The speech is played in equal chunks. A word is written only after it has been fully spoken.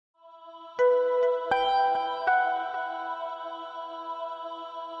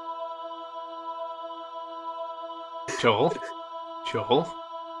Joel? Joel?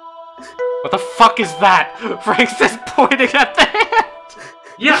 What the fuck is that? Frank's just pointing at the hand!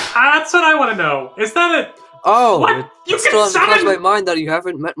 Yeah, that's what I want to know. Is that a... Oh, What? You it still can hasn't crossed my summon... mind that you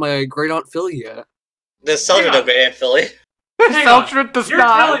haven't met my great aunt Philly yet. The Seldra no great Aunt Philly. Seldra does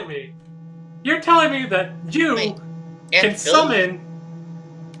not. You're telling me that you Wait, can Aunt Philly? summon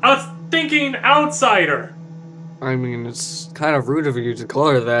a thinking outsider. I mean, it's kind of rude of you to call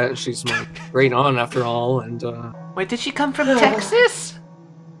her that. She's my great aunt after all, and Wait, did she come from Texas?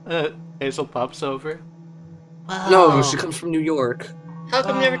 Hazel pops over. Wow. No, she comes from New York. How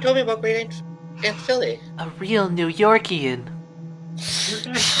come you never told me about great Aunt Philly? A real New Yorkian.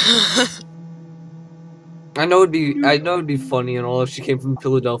 I know it'd be funny and all if she came from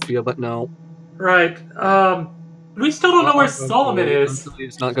Philadelphia, but no. Right. We still don't know where Solomon is.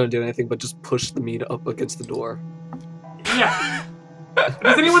 It's not going to do anything but just push the meat up against the door. Yeah.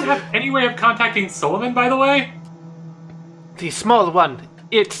 Does anyone have any way of contacting Solomon, by the way? The small one.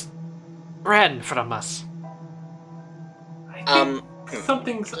 It ran from us. I think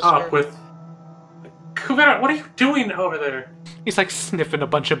something's up with... Kuvera, what are you doing over there? He's like sniffing a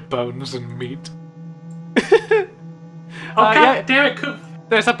bunch of bones and meat. Oh, god damn it, Kuv...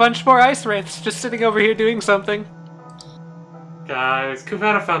 There's a bunch more ice wraiths just sitting over here doing something. Guys,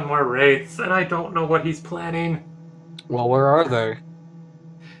 Kuvera found more wraiths, and I don't know what he's planning. Well, where are they?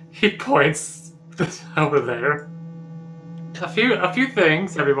 He points over there. A few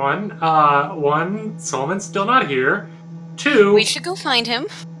things, everyone. One, Solomon's still not here. Two... We should go find him.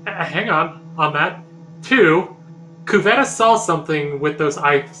 Hang on that. Two, Kuvera saw something with those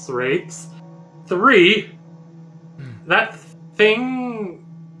ice wraiths. Three, that thing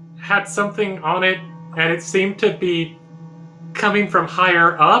had something on it, and it seemed to be coming from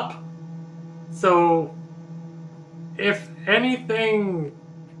higher up. So, if anything,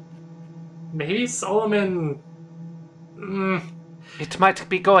 maybe Solomon... It might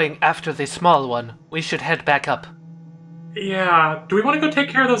be going after the small one. We should head back up. Yeah, do we want to go take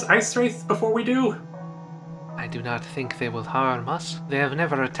care of those ice wraiths before we do? I do not think they will harm us. They have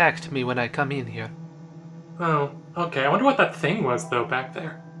never attacked me when I come in here. Oh, okay. I wonder what that thing was, though, back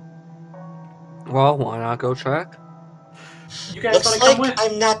there. Well, why not go check? You guys want Looks to come like with?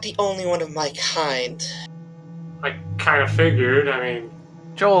 I'm not the only one of my kind. I kind of figured. I mean,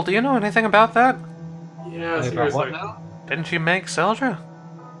 Joel, do you know anything about that? yeah, About seriously. what now? Didn't you make Seldra?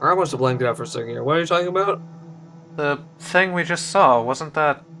 I must have blanked it out for a second here. What are you talking about? The thing we just saw, wasn't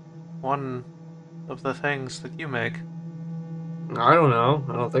that one of the things that you make? I don't know.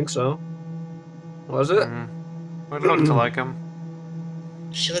 I don't think so. Was it? It looked like him.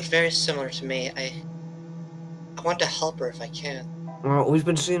 She looked very similar to me. I want to help her if I can. Well, we've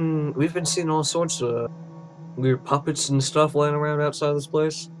been seeing all sorts of weird puppets and stuff laying around outside this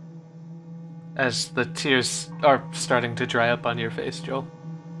place. As the tears are starting to dry up on your face, Joel.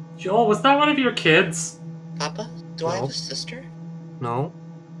 Joel, was that one of your kids? Papa, do I have No. a sister? No.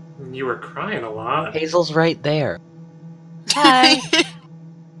 You were crying a lot. Hazel's right there. Hi!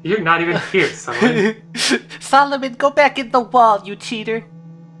 You're not even here, Solomon. Solomon, go back in the wall, you cheater!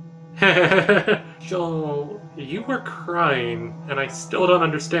 Joel, you were crying, and I still don't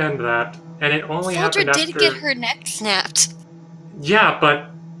understand that. And it only happened Seldra after... did get her neck snapped. Yeah, but...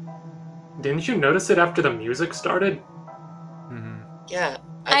 Didn't you notice it after the music started? Yeah.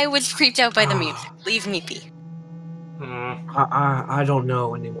 I was creeped out by the music. Leave me be. I don't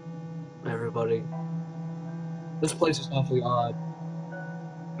know anymore. Everybody. This place is awfully odd.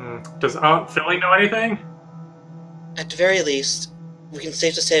 Does Aunt Philly know anything? At the very least, we can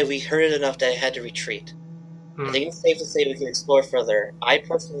safe to say we heard it enough that I had to retreat. I think it's safe to say we can explore further. I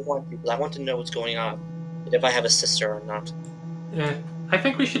personally want to, because I want to know what's going on. And if I have a sister or not. Yeah, I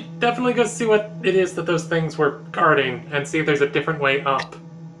think we should definitely go see what it is that those things were guarding, and see if there's a different way up.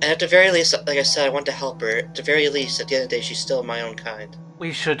 And at the very least, like I said, I want to help her. At the very least, at the end of the day, she's still my own kind.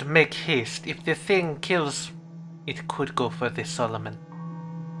 We should make haste. If the thing kills, it could go for the Solomon.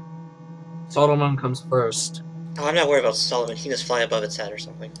 Solomon comes first. Oh, I'm not worried about Solomon. He can just fly above its head or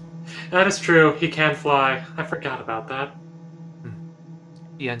something. That is true, he can fly. I forgot about that.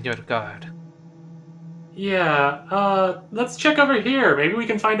 Be on your guard. Yeah, let's check over here. Maybe we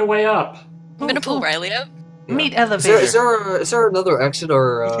can find a way up. I'm gonna pull Riley up. Yeah. Meet elevator. Is there another exit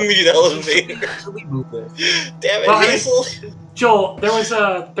or Meet elevator. How do we move this? Damn it, Well, Hazel. Joel,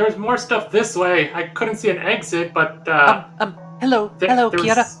 there was more stuff this way. I couldn't see an exit, but Hello, hello, there was-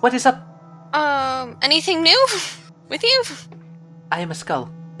 Kiara. What is up? Anything new with you? I am a skull.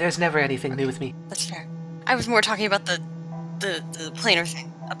 There's never anything new with me. That's fair. I was more talking about the planar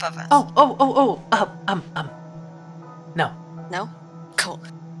thing above us. Oh. No. No? Cool.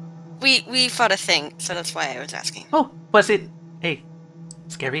 We fought a thing, so that's why I was asking. Oh, was it a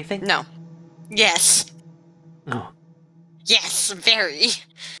scary thing? No. Yes. Oh. Yes, very.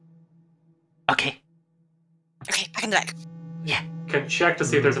 Okay. Okay, back in the bag. Yeah. Can check to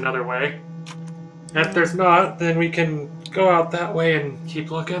see if there's another way. And if there's not, then we can go out that way and keep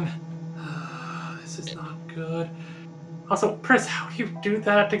looking. This is not good. Also, Pris, how do you do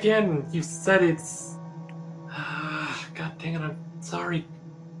that again? You said it's... God dang it, I'm sorry.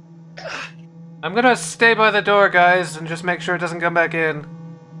 I'm gonna stay by the door, guys, and just make sure it doesn't come back in.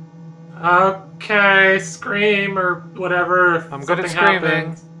 Okay, scream or whatever. If I'm good at something screaming.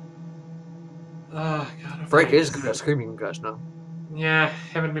 happens. God, Frank is good at screaming, you guys know. Yeah,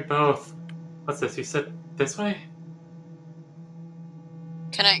 him and me both. What's this? You said this way?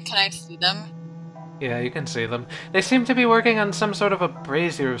 Can I see them? Yeah, you can see them. They seem to be working on some sort of a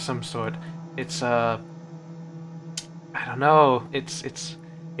brazier of some sort. It's I don't know. It's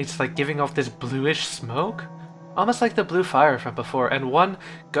like giving off this bluish smoke, almost like the blue fire from before. And one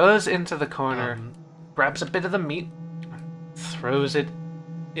goes into the corner, grabs a bit of the meat, throws it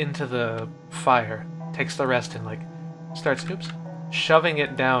into the fire, takes the rest and like starts shoving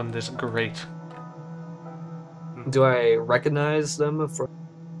it down this grate. Do I recognize them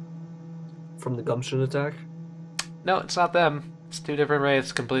from the gumption attack? No, it's not them. It's two different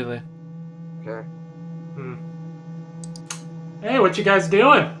wraiths completely. Okay. Hey, what you guys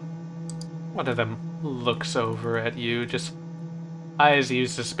doing? One of them looks over at you, just eyes you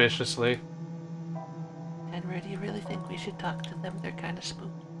suspiciously. Tenrier, do you really think we should talk to them? They're kind of spooky.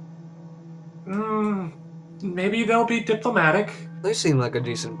 Maybe they'll be diplomatic. They seem like a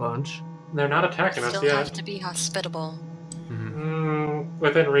decent bunch. They're not attacking us Still yet. have to be hospitable.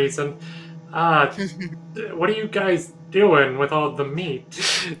 Within reason. What are you guys doing with all the meat?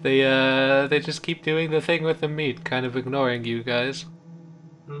 They just keep doing the thing with the meat, kind of ignoring you guys.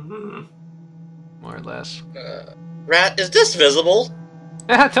 More or less. Rat, is this visible?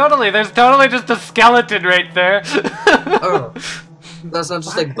 Yeah, totally. There's totally just a skeleton right there. Oh. That's not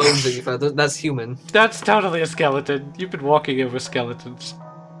just like bones that you found. That's human. That's totally a skeleton. You've been walking over skeletons.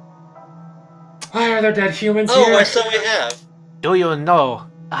 Why are there dead humans Oh, here? I so we have. Do you know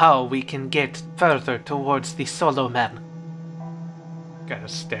how we can get further towards the solo man? Kind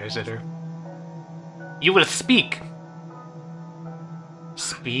of stares at her. You will speak.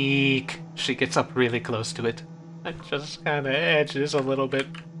 Speak. She gets up really close to it. And just kind of edges a little bit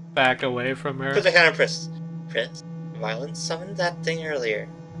back away from her. Put the kind of Pris. Violence summoned that thing earlier.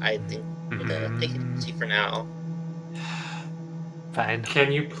 I think we're gonna take it easy for now. Fine.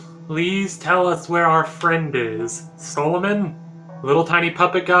 Can you please tell us where our friend is? Solomon? Little tiny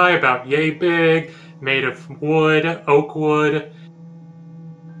puppet guy about yay big, made of wood, oak wood.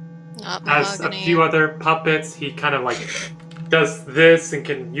 Not Has a mahogany. few other puppets. He kind of like does this and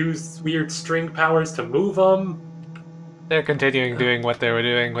can use weird string powers to move them. They're continuing doing what they were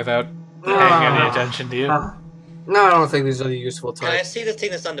doing without paying any attention to you. No, I don't think these are the useful Can I types. see the thing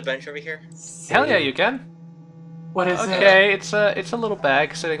that's on the bench over here? Hell yeah, you can. What is it? Okay, it's a little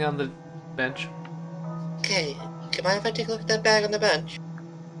bag sitting on the bench. Okay, can I take a look at that bag on the bench?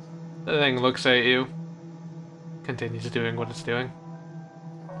 The thing looks at you. Continues doing what it's doing.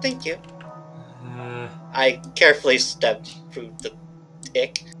 Thank you. I carefully step through the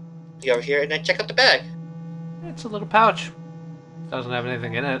tick, go over here, and I check out the bag. It's a little pouch. Doesn't have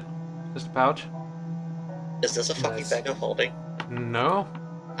anything in it. Just a pouch. Is this a fucking Nice. bag I'm holding? No.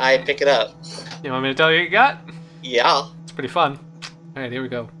 I pick it up. You want me to tell you what you got? Yeah. It's pretty fun. Alright, here we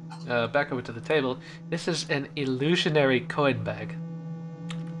go. Back over to the table. This is an illusionary coin bag.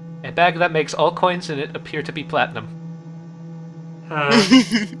 A bag that makes all coins in it appear to be platinum.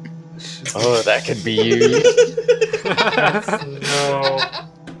 Oh, that could be used. No.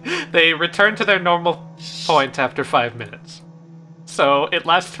 They return to their normal point after 5 minutes. So it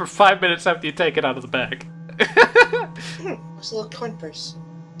lasts for 5 minutes after you take it out of the bag. Where's a little coin purse?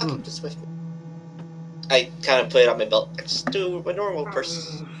 I'll keep this with me. I kind of put it on my belt. I just do a normal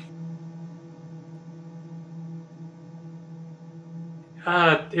purse.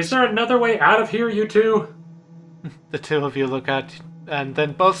 Is there another way out of here, you two? The two of you look at, and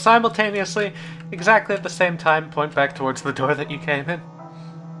then both simultaneously, exactly at the same time, point back towards the door that you came in.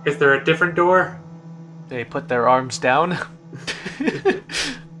 Is there a different door? They put their arms down.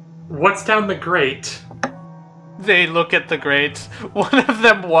 What's down the grate? They look at the grate. One of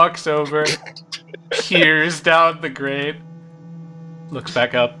them walks over, peers down the grate, looks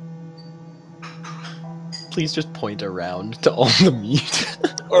back up. Please just point around to all the meat.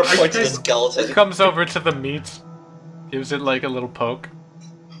 Or point to the skeleton. Comes over to the meat, gives it like a little poke.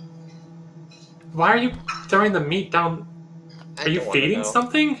 Why are you throwing the meat down? I Are you don't wanna feeding know.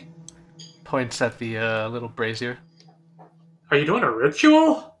 something? Points at the little brazier. Are you doing a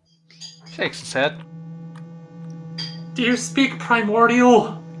ritual? Shakes his head. Do you speak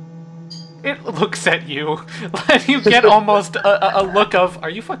primordial? It looks at you. And you get almost a look of, are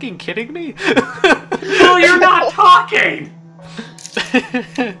you fucking kidding me? No, you're not talking!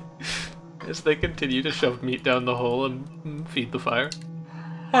 As they continue to shove meat down the hole and feed the fire.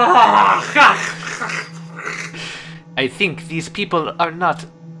 I think these people are not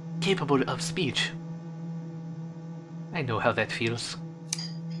capable of speech. I know how that feels.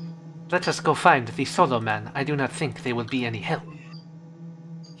 Let us go find the solo man. I do not think they will be any help.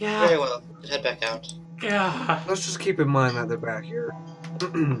 Yeah. Very well. Head back out. Yeah. Let's just keep in mind that they're back here.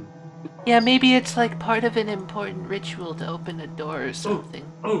 Yeah, maybe it's like part of an important ritual to open a door or something.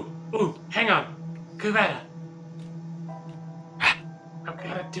 Ooh, hang on. Kuvetta. I'm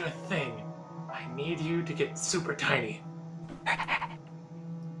gonna do a thing. I need you to get super tiny.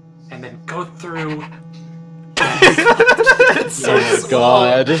 And then go through... Oh my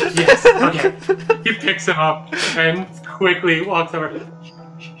god. Yes, okay. He picks him up and quickly walks over.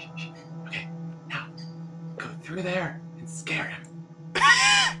 Shh. Okay, now, go through there and scare him.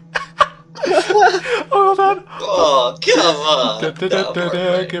 Hold on. Oh, come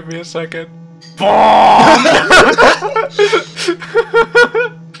on! Give me a second.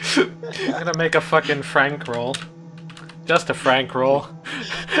 I'm gonna make a fucking Frank roll. Just a Frank roll.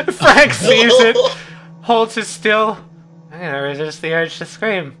 Frank sees it, holds it still. I'm gonna resist the urge to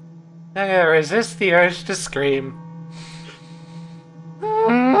scream.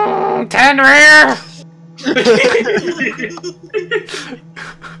 Tenrier!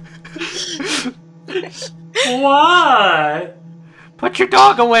 What? Put your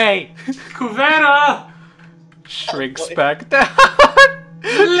dog away! Kuvetta! Shrinks back down.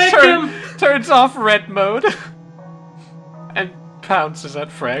 Lick him! Turns off red mode. And pounces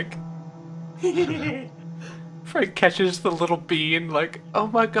at Frank. Frank catches the little bean like, oh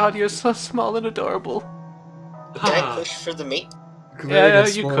my god, you're so small and adorable. Can I push for the meat? Yeah,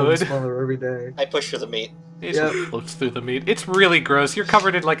 Getting you smaller and could. Smaller every day. I push for the meat. He just floats through the meat. It's really gross. You're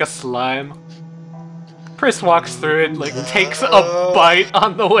covered in like a slime. Pris walks through it, like takes a bite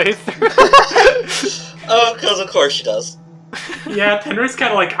on the way through. Oh, because of course she does. Yeah, Tenrier's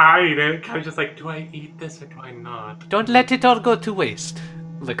kind of like eyeing it, kind of just like, do I eat this or do I not? Don't let it all go to waste.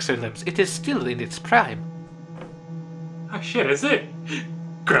 Licks her lips. It is still in its prime. Oh shit, is it?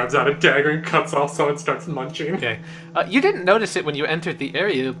 Grabs out a dagger and cuts off so and starts munching. Okay. You didn't notice it when you entered the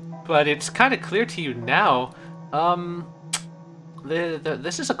area, but it's kind of clear to you now.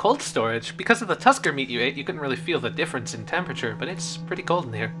 This is a cold storage. Because of the Tusker meat you ate, you couldn't really feel the difference in temperature, but it's pretty cold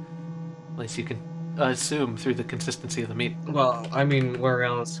in here. At least you can assume through the consistency of the meat. Well, I mean, we're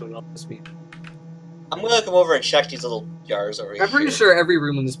around to an office meat. I'm gonna come over and check these little jars over here. I'm pretty sure every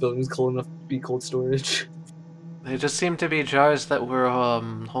room in this building is cold enough to be cold storage. They just seem to be jars that were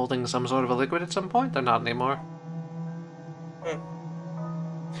holding some sort of a liquid at some point. They're not anymore.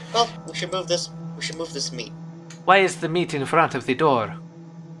 Well, we should move this. We should move this meat. Why is the meat in front of the door?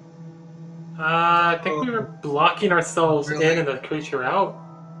 I think we were blocking ourselves in and the creature out.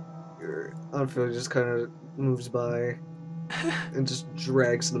 Unfil just kind of moves by and just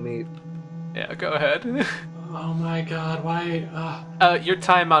drags the meat. Yeah, go ahead. Oh my god, why? Your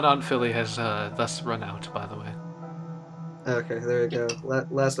time on Aunt Philly has thus run out, by the way. Okay, there you go.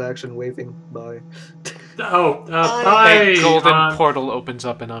 Last action, waving by. Bye! A golden portal opens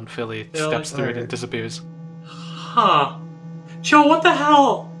up and Aunt Philly steps through it and Alright. Uh, disappears. Huh. Joe, what the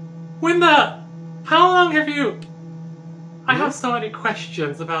hell? How long have you... I have so many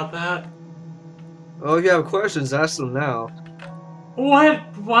questions about that. Oh, if you have questions, ask them now.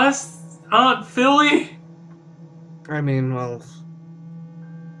 What was Aunt Philly? I mean, well,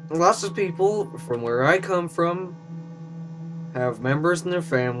 lots of people from where I come from have members in their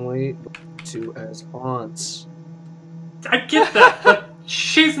family to as aunts. I get that, but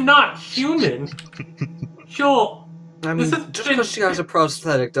she's not human. Joel, I mean, This has just been- because she has a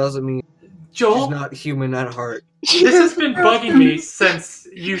prosthetic doesn't mean Joel, she's not human at heart. this has been bugging me since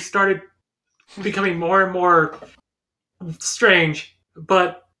you started becoming more and more strange,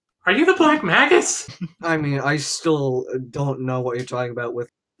 but are you the Black Magus? I mean, I still don't know what you're talking about with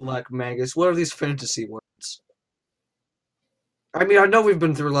Black Magus. What are these fantasy words? I mean, I know we've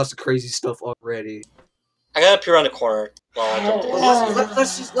been through lots of crazy stuff already. I gotta appear around the corner while I jump in.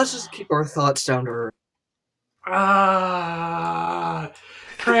 Let's just keep our thoughts down to earth.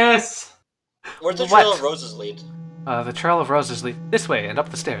 Chris. Where'd the What? Trail of Roses lead? The Trail of Roses lead this way and up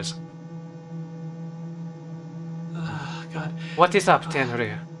the stairs. God. What is up,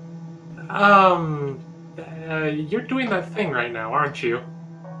 Tenrier? You're doing that thing right now, aren't you?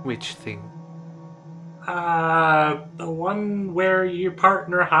 Which thing? The one where your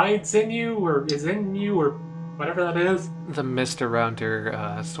partner hides in you, or is in you, or whatever that is? The mist around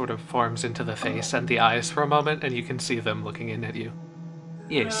her sort of forms into the face and the eyes for a moment, and you can see them looking in at you.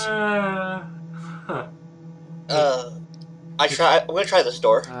 Yes. Huh. I'm gonna try this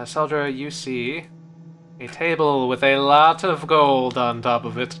door. Seldra, you see a table with a lot of gold on top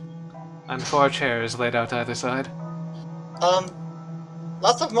of it, and 4 chairs laid out either side.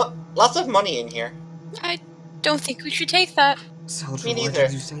 Lots of money in here. I don't think we should take that. Seldra, Me why neither.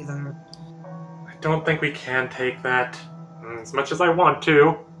 did you say that? I don't think we can take that. As much as I want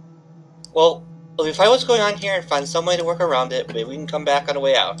to. Well, if I was going on here and find some way to work around it, maybe we can come back on the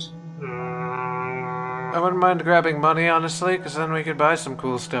way out. I wouldn't mind grabbing money, honestly, because then we could buy some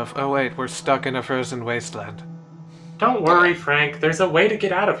cool stuff. Oh wait, we're stuck in a frozen wasteland. Don't worry, Frank. There's a way to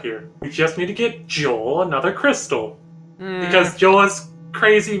get out of here. We just need to get Joel another crystal. Because Joel has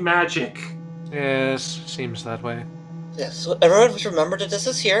crazy magic. Yes, seems that way. Yes, so everyone just remember that this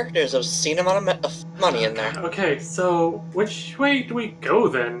is here. There's a obscene amount of money in there. Okay, so which way do we go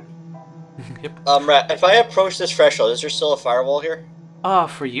then? Yep. Rat, if I approach this threshold, is there still a firewall here?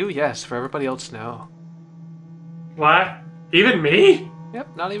 For you, yes. For everybody else, no. What? Even me?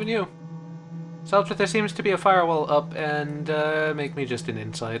 Yep, not even you. Seldra, there seems to be a firewall up, and make me just an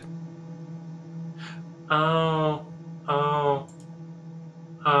insight. Oh,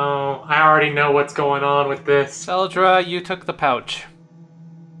 I already know what's going on with this. Seldra, you took the pouch.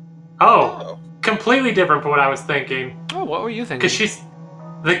 Oh, completely different from what I was thinking. Oh, what were you thinking? Because she's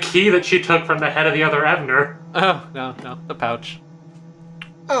the key that she took from the head of the other Evner. Oh, no, the pouch.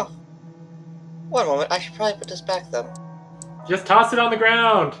 Oh. One moment, I should probably put this back then. Just toss it on the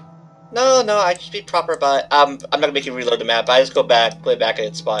ground. No, I should be proper about it. I'm not gonna make you reload the map. I just go back, put it back in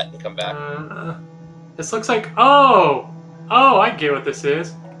its spot, and come back. This looks like... Oh, I get what this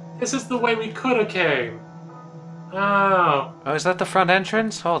is. This is the way we could have came. Oh. Oh, is that the front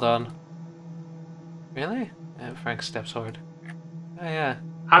entrance? Hold on. Really? Frank steps forward. Oh, yeah.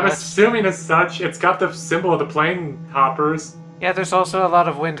 I'm assuming as such. It's got the symbol of the Planehoppers. Yeah, there's also a lot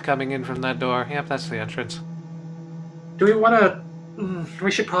of wind coming in from that door. Yep, that's the entrance. Do we want to...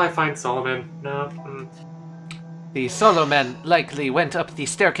 we should probably find Solomon. No. The solo man likely went up the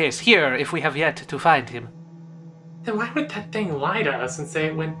staircase here if we have yet to find him. Then why would that thing lie to us and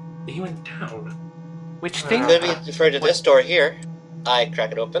say he went down? Which thing? Could be referred to this door here. I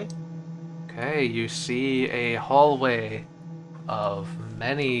crack it open. Okay, you see a hallway of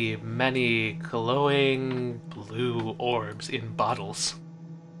many, many glowing blue orbs in bottles.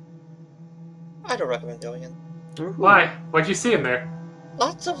 I don't recommend going in. Ooh. Why? What'd you see in there?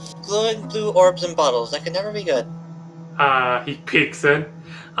 Lots of glowing blue orbs and bottles. That can never be good. He peeks in.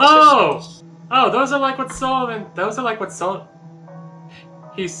 Oh, those are like what Solomon...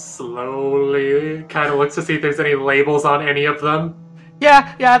 He slowly kind of looks to see if there's any labels on any of them.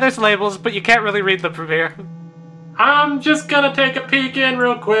 Yeah, there's labels, but you can't really read them from here. I'm just gonna take a peek in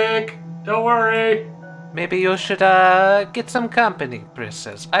real quick. Don't worry. Maybe you should, get some company,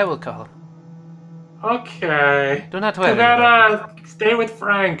 Princess. I will call. Okay. Do not You worry. gotta stay with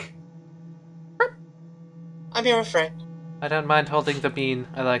Frank. I'm here with Frank. I don't mind holding the bean.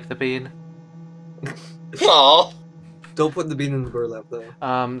 I like the bean. Aww. Don't put the bean in the burlap,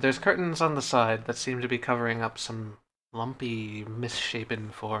 though. There's curtains on the side that seem to be covering up some lumpy, misshapen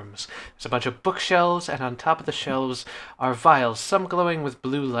forms. There's a bunch of bookshelves, and on top of the shelves are vials, some glowing with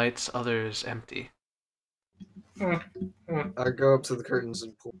blue lights, others empty. I go up to the curtains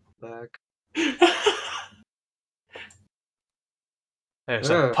and pull them back. There's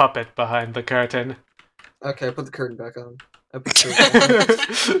a puppet behind the curtain. Okay, I put the curtain back on. I put the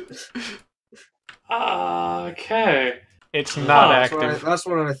curtain on. Okay. It's not That's active. that's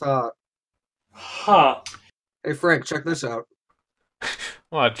what I thought. Huh. Hey, Frank, check this out.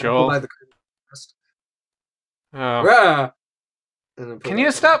 What, I pull Joel? by the curtain first. Oh. Rah! And then pull Can back you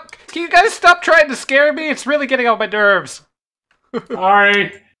on. stop? Can you guys stop trying to scare me? It's really getting on my nerves.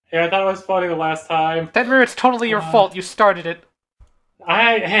 Sorry. Yeah, I thought it was funny the last time. Tenrier, it's totally your fault. You started it.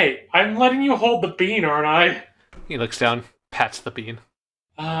 Hey, I'm letting you hold the bean, aren't I? He looks down, pats the bean.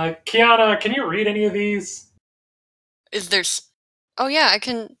 Kiana, can you read any of these? Is there... Oh yeah, I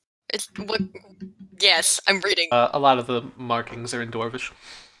can... It's... What... Yes, I'm reading. A lot of the markings are in Dwarvish.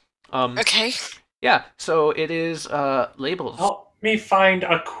 Okay. Yeah, so it is labels. Help me find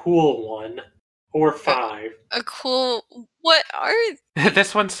a cool one. Or 5. A cool... What are...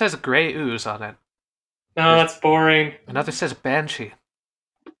 This one says gray ooze on it. No, that's boring. Another says banshee.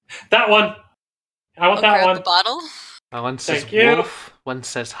 That one! I want that grab one. the bottle? One says Thank you. wolf. One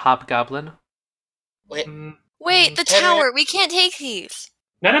says hobgoblin. Wait, Wait, the Tenrier- tower! We can't take these!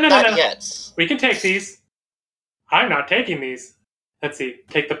 No. Not yet. We can take these. I'm not taking these. Let's see.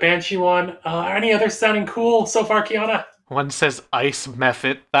 Take the Banshee one. Any others sounding cool so far, Kiana? One says ice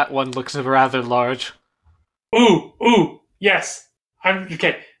method. That one looks rather large. Ooh, yes.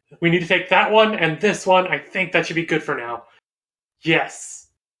 Okay. We need to take that one and this one. I think that should be good for now. Yes.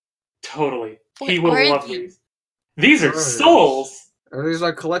 Totally. He will love these. These are souls. Are these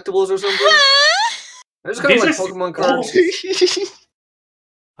like collectibles or something? They're just kind of like Pokemon cards.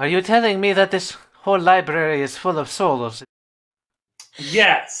 Are you telling me that this whole library is full of souls?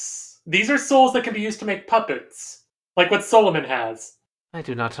 Yes. These are souls that can be used to make puppets. Like what Solomon has. I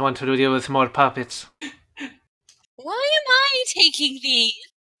do not want to deal with more puppets. Why am I taking these?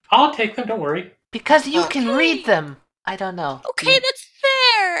 I'll take them, don't worry. Because you can read them. I don't know. Okay, that's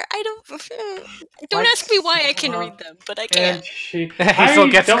fair. Don't ask me why I can read them, but I can. Hazel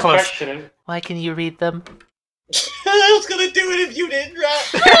gets don't close. question it. Why can you read them? I was gonna do it if you didn't,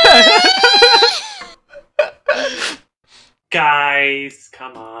 Rat. Guys,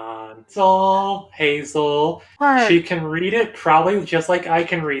 come on. Hazel. What? She can read it probably just like I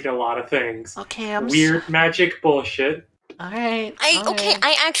can read a lot of things. Okay, I'm Weird magic bullshit. Alright. Okay,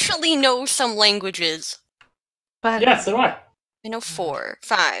 I actually know some languages. But Yeah, so do I. I know 4,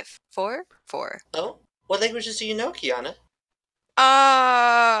 5, 4. Oh, what languages do you know, Kiana?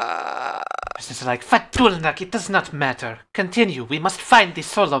 This is like Fatulnak, it does not matter. Continue, we must find the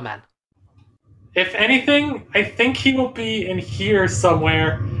solo man. If anything, I think he will be in here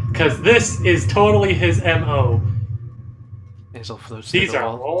somewhere, because this is totally his MO. Hazel floats These to the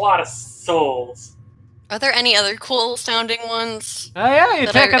are wall. a lot of souls. Are there any other cool sounding ones? Oh yeah, you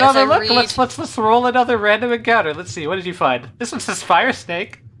That take I- another as I look. read- Let's roll another random encounter. Let's see, what did you find? This one says fire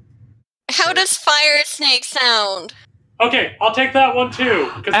snake. How does fire snake sound? Okay, I'll take that one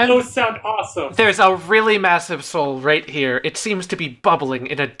too, because And- those sound awesome. There's a really massive soul right here. It seems to be bubbling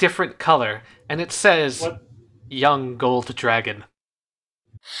in a different color, and it says What? young gold dragon.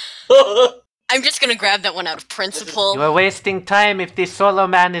 I'm just gonna grab that one out of principle. You are wasting time. If the solo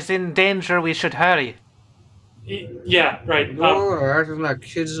man is in danger, we should hurry. Yeah, right. No, acting like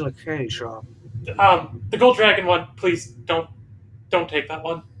kids in a candy shop. The gold dragon one, please don't take that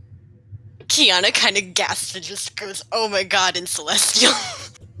one. Kiana kind of gasps and just goes, "Oh my god!" in Celestial.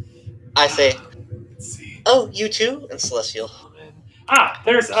 I say, Let's see. oh, you too? And Celestial.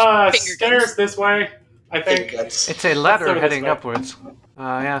 There's Finger stairs guns. this way, I think. Guns. It's a ladder Let's go heading this way. upwards.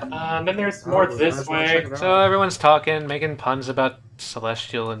 Yeah. And then there's more this way. So everyone's talking, making puns about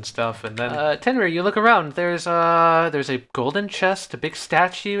Celestial and stuff, and then Tenrier, you look around. There's a golden chest, a big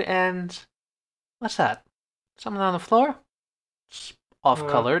statue, and what's that? Something on the floor? It's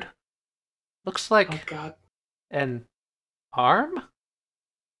off-colored. Looks like Oh god. an arm?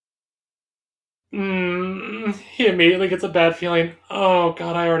 He immediately gets a bad feeling. Oh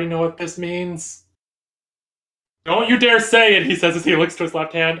god, I already know what this means. Don't you dare say it, he says as he looks to his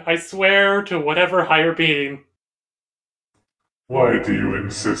left hand. I swear to whatever higher being. Why do you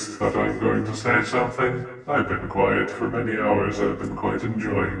insist that I'm going to say something? I've been quiet for many hours. I've been quite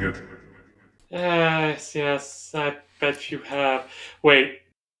enjoying it. Yes, I bet you have. Wait.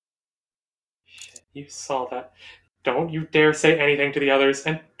 Shit, you saw that. Don't you dare say anything to the others.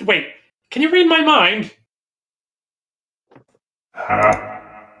 And wait, can you read my mind? Ha!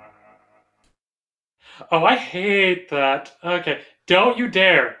 Oh, I hate that. Okay, don't you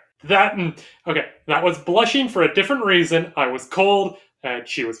dare. Okay, that was blushing for a different reason. I was cold, and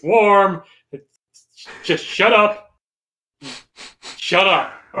she was warm. Just shut up. Shut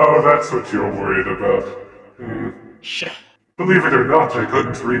up. Oh, that's what you're worried about. Believe it or not, I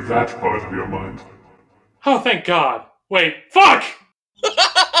couldn't read that part of your mind. Oh, thank God. Wait, fuck!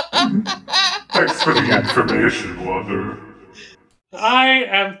 Thanks for the information, Wanderer.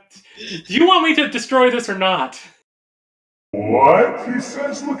 Do you want me to destroy this or not? What? He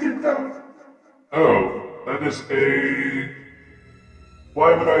says, looking down. Oh, that is a...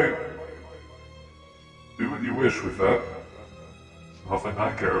 Why would I... Do what you wish with that? Nothing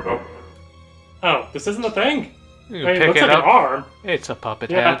I care about. Oh, this isn't the thing? You Wait, it pick looks it like up. an arm. It's a puppet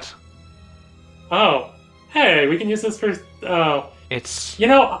Yeah. head. Oh. Hey, we can use this for... Oh. It's You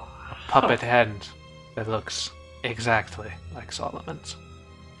know... a puppet hand that looks exactly like Solomon's.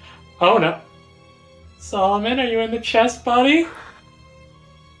 Oh, no. Solomon, are you in the chest, buddy?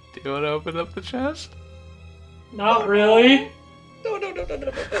 Do you want to open up the chest? Not really. No.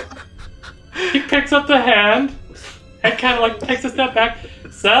 He picks up the hand and kind of like takes a step back.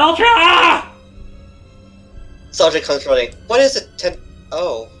 Seldra! Sergeant comes running. What is it?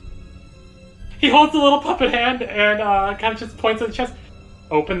 Oh. He holds the little puppet hand and kind of just points at the chest.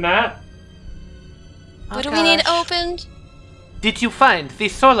 Open that. What do we need opened? Did you find the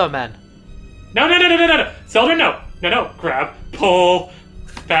Solo Man? No. Seldra, no. Grab, pull,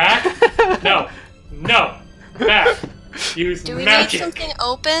 back. No. Back. Use Do we magic. need something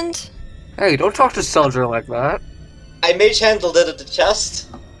opened? Hey, don't talk to Seldra like that. I mage handled it at the chest.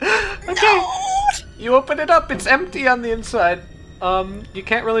 Okay. You open it up. It's empty on the inside. You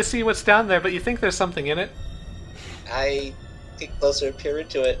can't really see what's down there, but you think there's something in it. I get closer and peer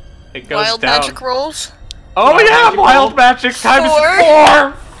into it. It goes Wild down. magic rolls? Oh Wild yeah, magic wild roll. magic times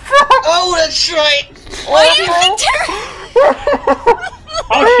 4. Oh, that's right! Why do you think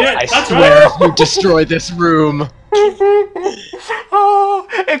Oh shit, I that's swear right! if you destroy this room. Oh,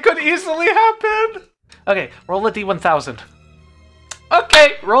 it could easily happen. Okay, roll a d1000.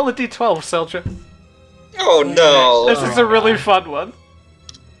 Okay, roll a d12, Seldra. Oh no! This is a really fun one.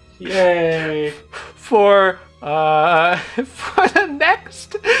 Yay! For the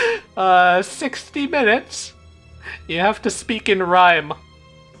next 60 minutes, you have to speak in rhyme.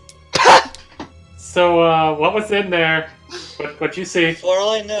 So, what was in there? What'd you see? For all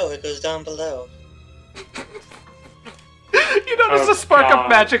I know, it goes down below. You notice Oh, a spark God. of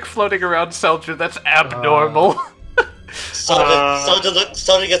magic floating around Seldra that's abnormal.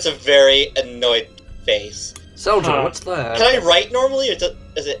 Soda gets a very annoyed face. Seldra, what's that? Can I write normally, or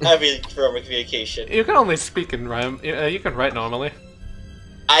is it every form of communication? You can only speak in rhyme. You can write normally.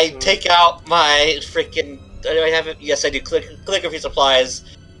 I take out my freaking. Do I have it? Yes, I do. Calligraphy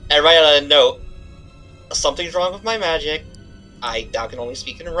supplies, and write out a note. Something's wrong with my magic. I now can only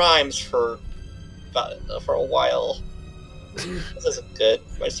speak in rhymes for a while. This isn't good.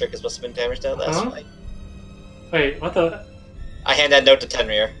 My circus must have been damaged out last night. Wait, what the? I hand that note to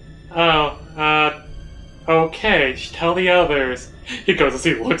Tenrier. Oh, okay, tell the others. He goes as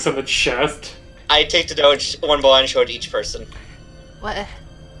he looks on the chest. I take the note one by one and show it to each person. What?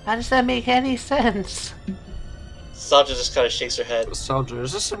 How does that make any sense? Sandra just kind of shakes her head. Seldra,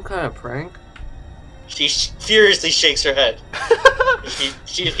 is this some kind of prank? She furiously shakes her head.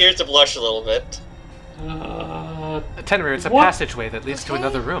 she appears to blush a little bit. Tenrier, it's a What? passageway that leads to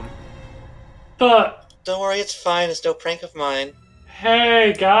another room. But, Don't worry, it's fine. It's no prank of mine.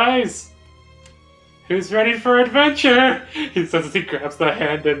 hey, guys! Who's ready for adventure? He says as he grabs the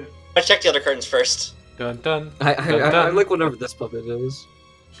hand and... I check the other curtains first. Dun dun. I dun. like whatever this puppet is.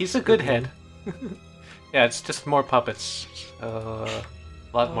 He's a good head. Yeah, it's just more puppets. A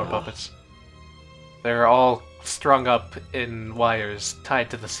lot more puppets. They're all strung up in wires tied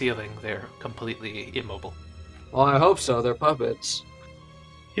to the ceiling. They're completely immobile. Well, I hope so. They're puppets.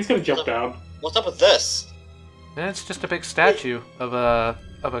 He's gonna jump down. What's up with this? And it's just a big statue of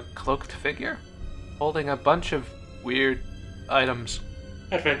a cloaked figure holding a bunch of weird items.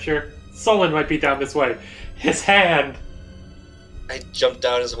 Adventure. Solon might be down this way. His hand! I jump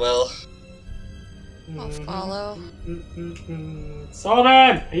down as well. I'll follow.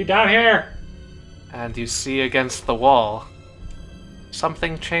 Solomon! Are you down here? And you see against the wall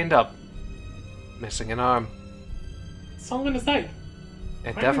something chained up, missing an arm. Solomon is that? It Why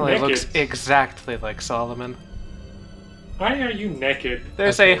are you definitely looks naked? exactly like Solomon. Why are you naked?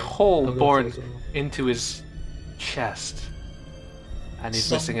 There's a Okay, hole I'll go bored say so. into his chest, and he's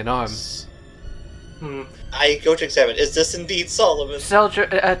So- missing an arm. I go to examine. Is this indeed Solomon? Seldra,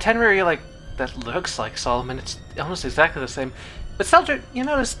 Tenrier, you're like, that looks like Solomon. It's almost exactly the same. But Seldra, you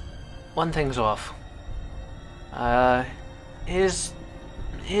notice one thing's off. His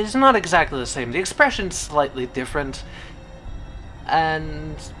not exactly the same. The expression's slightly different,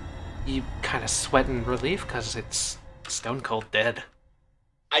 and you kind of sweat in relief because it's stone cold dead.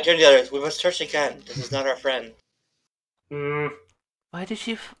 I turn to the others. We must search again. This is not our friend. Why did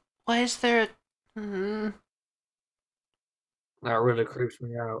you? Why is there? That really creeps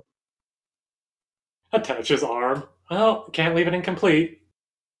me out. Attach his arm. Well, can't leave it incomplete.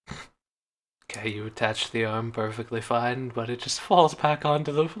 Okay, you attach the arm perfectly fine, but it just falls back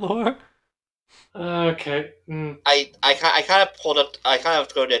onto the floor. Okay. I kind of pulled up. I kind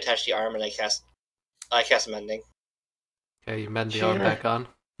of go to attach the arm, and I cast mending. Okay, you mend the arm Sure. back on.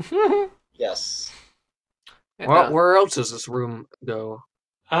 Yes. And, Where else does this room go?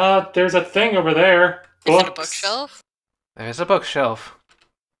 There's a thing over there. Is it a Books. bookshelf? there's a bookshelf.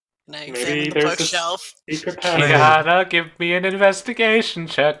 Can I Maybe examine the there's a bookshelf? Secret You passage. gotta give me an investigation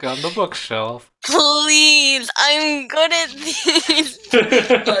check on the bookshelf. Please, I'm good at these.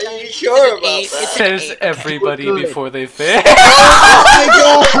 Are you sure about It's that? an Says 8, okay. everybody We're good. before they fit.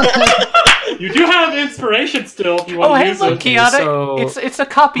 You do have inspiration still if you want Oh, to hey, use look, it. Kiana! so- It's a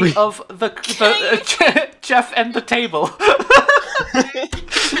copy of the Jeff and the table.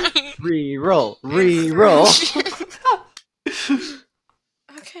 Re-roll, re-roll.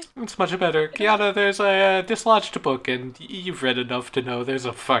 Okay. It's much better. Kiana, there's a dislodged book, and you've read enough to know there's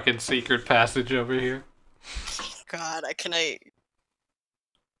a fucking secret passage over here. God, can I...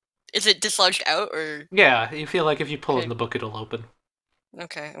 Is it dislodged out, or... Yeah, you feel like if you pull Okay. in the book, it'll open.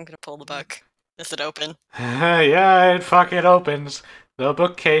 Okay, I'm gonna pull the book. Is it open? Yeah, it fucking opens. The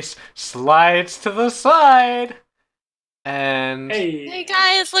bookcase slides to the side. And... Hey Hey,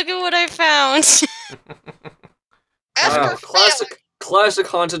 guys, look at what I found! Ask Wow, her classic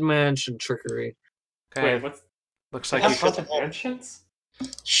haunted mansion trickery. Okay, wait, what's looks they like have you... haunted mansions?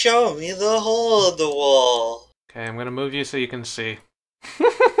 Show me the hole in the wall. Okay, I'm gonna move you so you can see.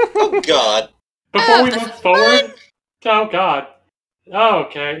 Oh God. Before we this move is forward? Oh God. Oh,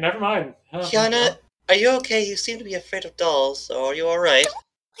 okay, never mind. Oh, Kiana, are you okay? You seem to be afraid of dolls, so are you alright?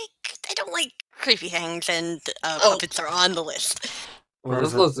 I don't like creepy things, and Oh. puppets are on the list. Well, Or this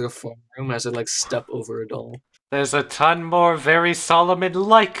is it- looks like a fun room as I like step over a doll. There's a ton more very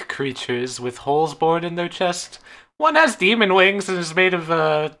Solomon-like creatures with holes bored in their chest. One has demon wings and is made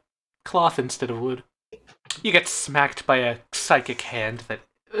of cloth instead of wood. You get smacked by a psychic hand that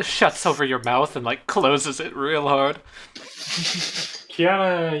shuts over your mouth and like closes it real hard.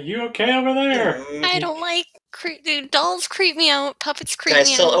 Kiana, you okay over there? I don't like dolls. Creep me out. Puppets creep Can I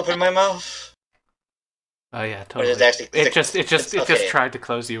me still out. open my mouth? Oh yeah, Or totally. is it actually It just okay. tried to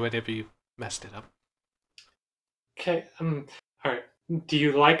close you whenever you messed it up. Okay, alright. Do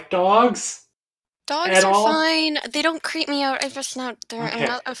you like dogs? Dogs At are all? fine. They don't creep me out. I'm Okay.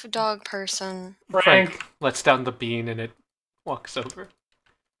 not a dog person. Frank. lets down the bean and it walks over.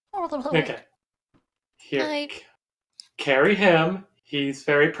 Okay. Here. Hi. Carry him. He's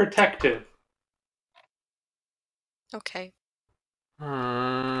very protective. Okay.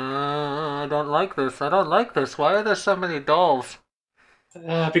 I don't like this. I don't like this. Why are there so many dolls?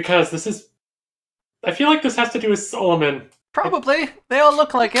 Because this is... I feel like this has to do with Solomon. Probably. They all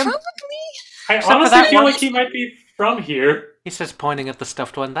look like him. Probably. I Except for honestly that feel one. like he might be from here. He says, pointing at the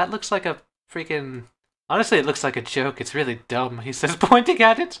stuffed one, that looks like a freaking... Honestly, it looks like a joke. It's really dumb. He says, pointing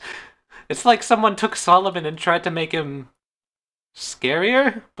at it. It's like someone took Solomon and tried to make him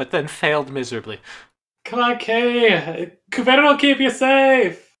scarier, but then failed miserably. Come on, Kay. Kuvera will keep you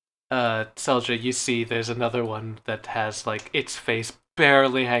safe. Seldra, you see there's another one that has, like, its face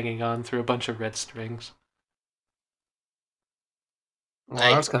barely hanging on through a bunch of red strings. Well,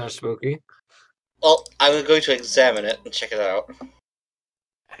 that's kind of spooky. Well, I'm going to examine it and check it out.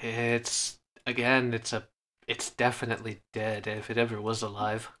 It's... Again, it's definitely dead, if it ever was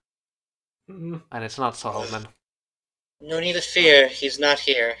alive. Mm, And it's not Solomon. No need to fear, he's not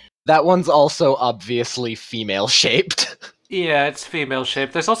here. That one's also obviously female-shaped. Yeah, it's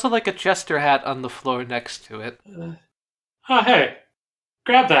female-shaped. There's also, like, a jester hat on the floor next to it. Oh, hey.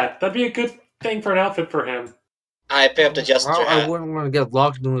 Grab that. That'd be a good thing for an outfit for him. I pick up the jester Well, I hat. wouldn't want to get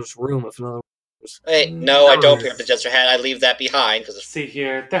locked in this room if another. Wait, no, I don't Oh. pick up the jester hat. I leave that behind because Let's see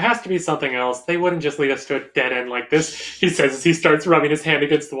here. There has to be something else. They wouldn't just lead us to a dead end like this. He says as he starts rubbing his hand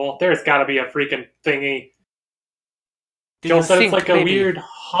against the wall. There's gotta be a freaking thingy. Do Joel you said it's think like a maybe- weird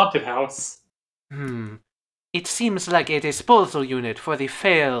haunted house. It seems like a disposal unit for the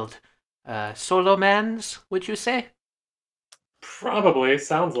failed Solomans, would you say? Probably.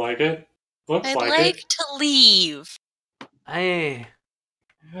 Sounds like it. Looks I'd like like it. to leave.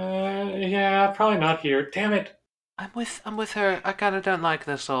 Yeah, probably not here. Damn it. I'm with her. I kinda don't like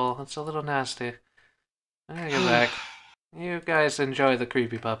this all. It's a little nasty. I'm gonna get back. You guys enjoy the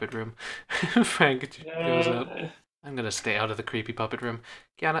creepy puppet room. Frank goes out. I'm gonna stay out of the creepy puppet room.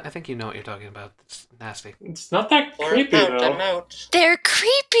 Kiana, I think you know what you're talking about. It's nasty. It's not that Or creepy, I'm though. out. They're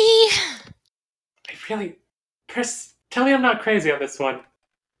creepy. I really... Chris, tell me I'm not crazy on this one.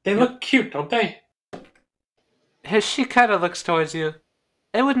 They look cute, don't they? She kinda looks towards you.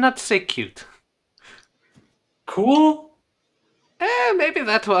 I would not say cute. Cool? Maybe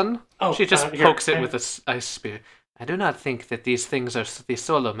that one. Oh, She just here, pokes it here. with an ice spear. I do not think that these things are the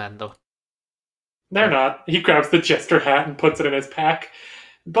Soloman, though. They're not. He grabs the jester hat and puts it in his pack.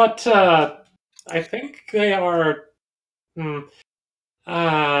 But, I think they are...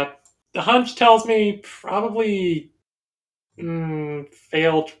 the hunch tells me probably...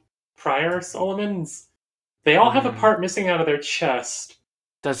 failed prior Solomons. They all have a part missing out of their chest.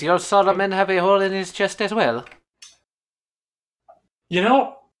 Does your Solomon have a hole in his chest as well? You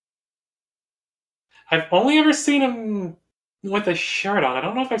know... I've only ever seen him with a shirt on. I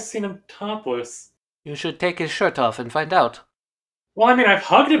don't know if I've seen him topless. You should take his shirt off and find out. Well, I mean, I've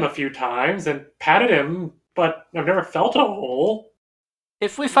hugged him a few times and patted him, but I've never felt a hole.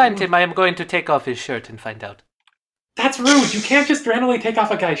 If we find him, I am going to take off his shirt and find out. That's rude. You can't just randomly take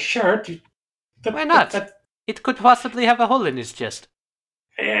off a guy's shirt. Why not? It could possibly have a hole in his chest.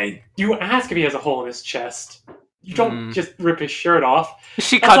 You ask if he has a hole in his chest. You don't just rip his shirt off.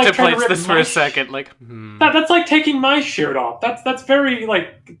 She That's like contemplates trying to rip this for my a second, like, That's like taking my shirt off. That's very,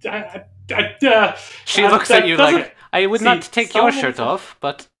 like... She looks at you like, doesn't- I would See, not take your someone- shirt off,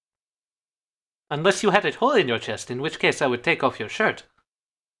 but... Unless you had a hole in your chest, in which case I would take off your shirt.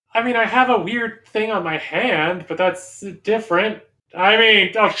 I mean, I have a weird thing on my hand, but that's different. I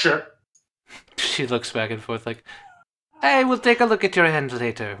mean, oh, sure. She looks back and forth like, I will take a look at your hand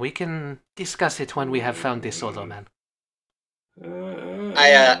later. We can discuss it when we have found this solo man.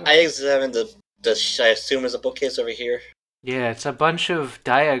 I examined the I assume is a bookcase over here. Yeah, it's a bunch of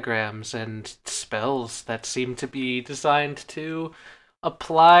diagrams and spells that seem to be designed to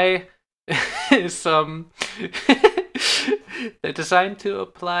apply some... They're designed to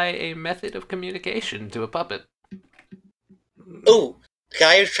apply a method of communication to a puppet. Ooh, can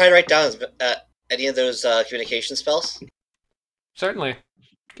I try to write down any of those communication spells? Certainly.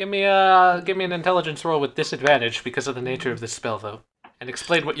 Give me an intelligence roll with disadvantage because of the nature of this spell, though. And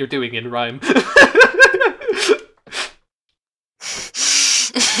explain what you're doing in rhyme.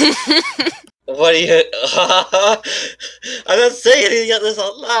 What do you... I'm not saying anything of this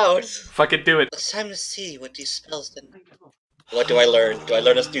out loud. Fucking do it. It's time to see what these spells did. What do I learn? Do I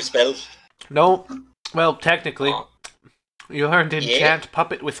learn a new spell? No. Well, technically, you learned enchant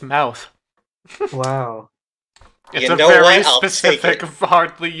puppet with mouth. Wow. It's You a know very what? I'll specific, take it.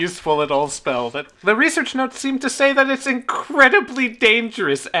 hardly useful at all spell. That the research notes seem to say that it's incredibly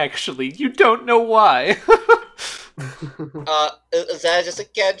dangerous, actually. You don't know why. Is that just a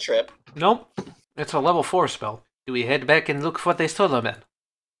cantrip? Nope. It's a level 4 spell. Do we head back and look for the solo man?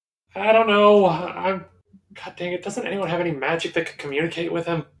 I don't know. God dang it, doesn't anyone have any magic that could communicate with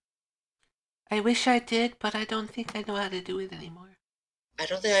him? I wish I did, but I don't think I know how to do it anymore. I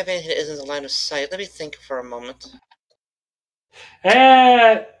don't think I have anything that isn't in the line of sight. Let me think for a moment.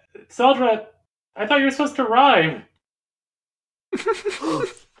 Seldra, I thought you were supposed to rhyme.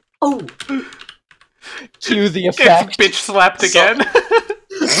 Oh! Cue the Gets effect. bitch slapped again.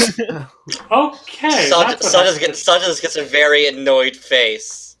 Okay, Sun just gets a very annoyed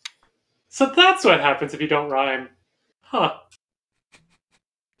face. So that's what happens if you don't rhyme. Huh.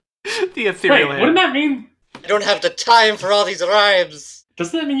 The ethereal Wait, hand. wouldn't that mean... I don't have the time for all these rhymes.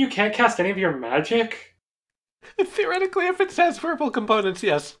 Doesn't that mean you can't cast any of your magic? Theoretically, if it has verbal components,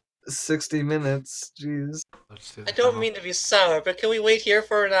 yes. 60 minutes, jeez. I don't mean to be sour, but can we wait here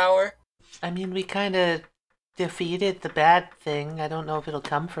for an hour? I mean, we kind of defeated the bad thing. I don't know if it'll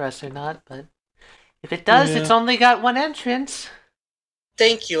come for us or not, but if it does, it's only got one entrance.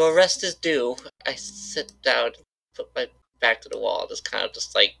 Thank you, a rest is due. I sit down, put my back to the wall, just kind of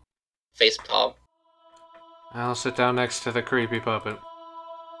like face palm. I'll sit down next to the creepy puppet.